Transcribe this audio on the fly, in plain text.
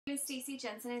My name is Stacy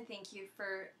Jensen and thank you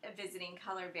for visiting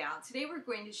Colorvale. Today we're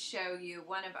going to show you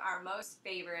one of our most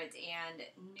favorite and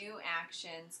new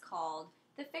actions called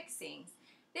the fixings.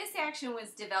 This action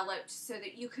was developed so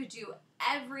that you could do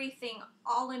everything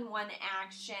all in one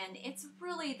action. It's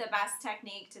really the best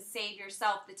technique to save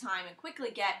yourself the time and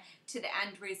quickly get to the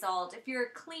end result. If you're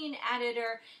a clean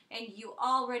editor and you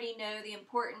already know the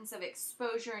importance of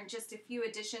exposure and just a few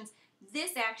additions,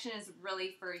 this action is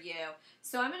really for you.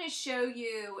 So I'm going to show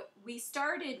you, we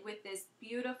started with this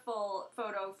beautiful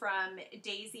photo from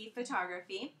Daisy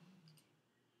Photography.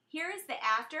 Here is the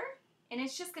after, and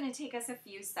it's just going to take us a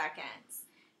few seconds.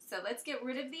 So let's get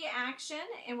rid of the action,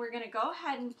 and we're going to go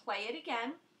ahead and play it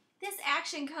again. This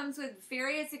action comes with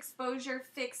various exposure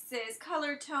fixes,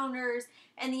 color toners,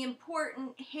 and the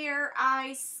important hair,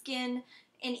 eyes, skin,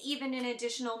 and even an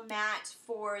additional matte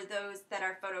for those that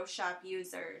are Photoshop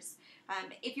users.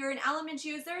 If you're an Element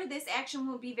user, this action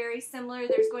will be very similar.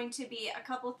 There's going to be a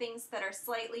couple things that are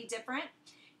slightly different.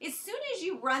 As soon as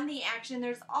you run the action,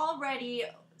 there's already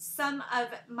some of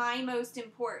my most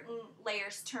important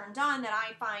layers turned on that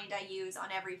I find I use on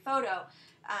every photo.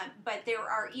 But there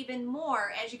are even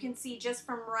more. As you can see, just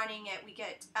from running it, we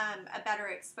get a better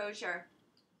exposure.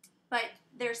 But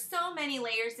there's so many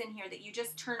layers in here that you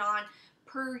just turn on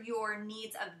per your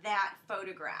needs of that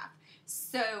photograph.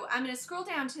 So I'm going to scroll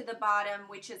down to the bottom,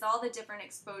 which is all the different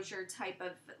exposure type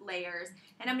of layers,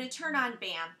 and I'm going to turn on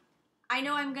BAM. I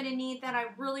know I'm going to need that. I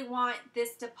really want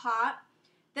this to pop.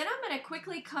 Then I'm going to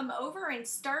quickly come over and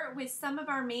start with some of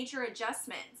our major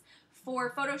adjustments.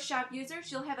 For Photoshop users,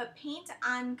 you'll have a paint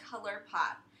on color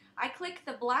pop. I click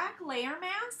the black layer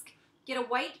mask, get a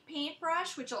white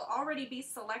paintbrush, which will already be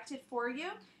selected for you,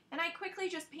 and I quickly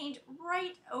just paint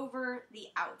right over the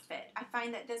outfit. I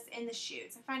find that this, in the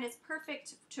shoes, I find it's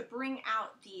perfect to bring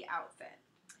out the outfit.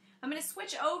 I'm going to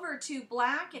switch over to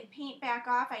black and paint back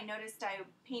off. I noticed I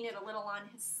painted a little on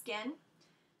his skin.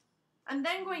 I'm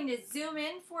then going to zoom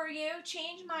in for you,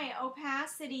 change my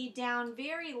opacity down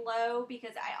very low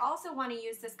because I also want to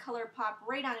use this color pop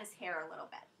right on his hair a little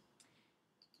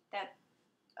bit.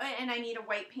 And I need a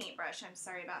white paintbrush. I'm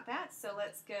sorry about that. So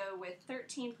let's go with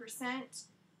 13%.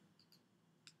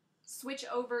 Switch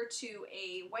over to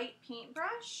a white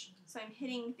paintbrush. So I'm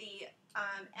hitting the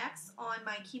X on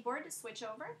my keyboard to switch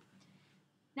over.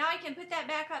 Now I can put that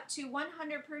back up to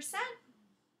 100%.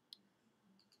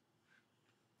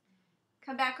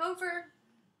 Come back over,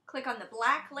 click on the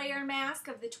black layer mask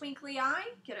of the twinkly eye,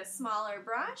 get a smaller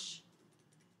brush,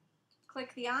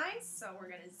 click the eyes, so we're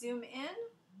going to zoom in,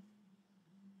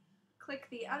 click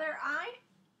the other eye.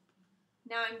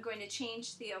 Now I'm going to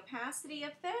change the opacity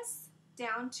of this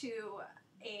down to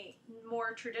a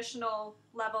more traditional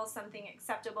level, something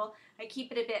acceptable. I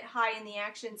keep it a bit high in the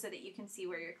action so that you can see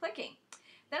where you're clicking.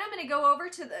 Then I'm going to go over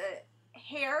to the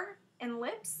hair and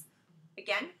lips.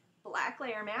 Again, black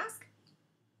layer mask.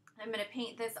 I'm going to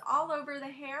paint this all over the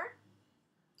hair.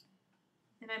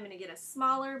 And I'm going to get a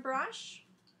smaller brush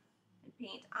and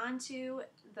paint onto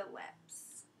the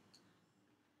lips.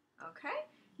 Okay,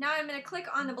 now I'm going to click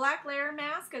on the black layer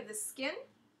mask of the skin.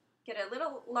 Get a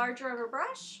little larger of a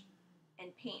brush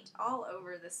and paint all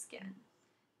over the skin.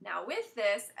 Now with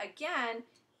this, again,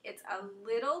 it's a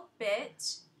little bit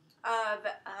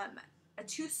of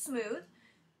too smooth.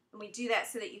 And we do that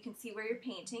so that you can see where you're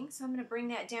painting. So I'm going to bring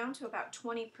that down to about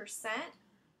 20%.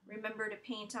 Remember to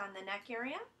paint on the neck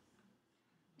area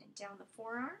and down the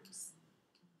forearms,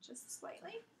 just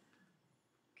slightly.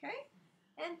 Okay.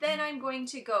 And then I'm going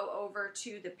to go over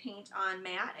to the paint on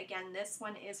matte. Again, this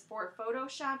one is for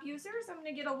Photoshop users. I'm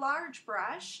going to get a large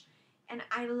brush, and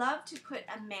I love to put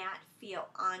a matte feel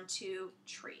onto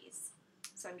trees.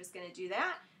 So I'm just going to do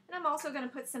that. And I'm also going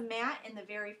to put some matte in the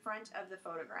very front of the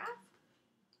photograph.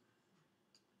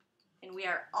 And we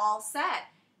are all set.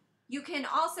 You can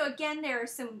also, again, there are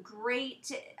some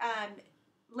great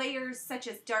layers such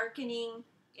as darkening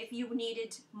if you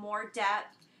needed more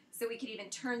depth. So we could even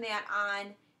turn that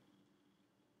on,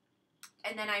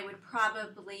 and then I would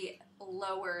probably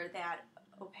lower that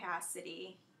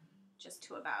opacity just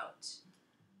to about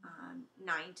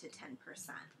 9 to 10%.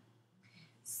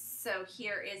 So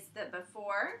here is the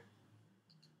before.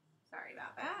 Sorry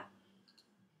about that.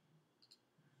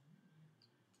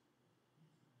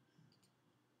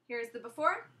 Here's the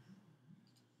before,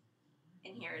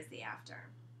 and here is the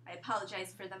after. I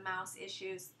apologize for the mouse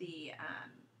issues. The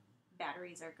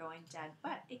batteries are going dead,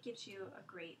 but it gives you a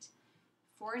great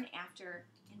before and after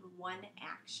in one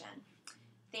action.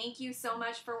 Thank you so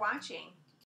much for watching.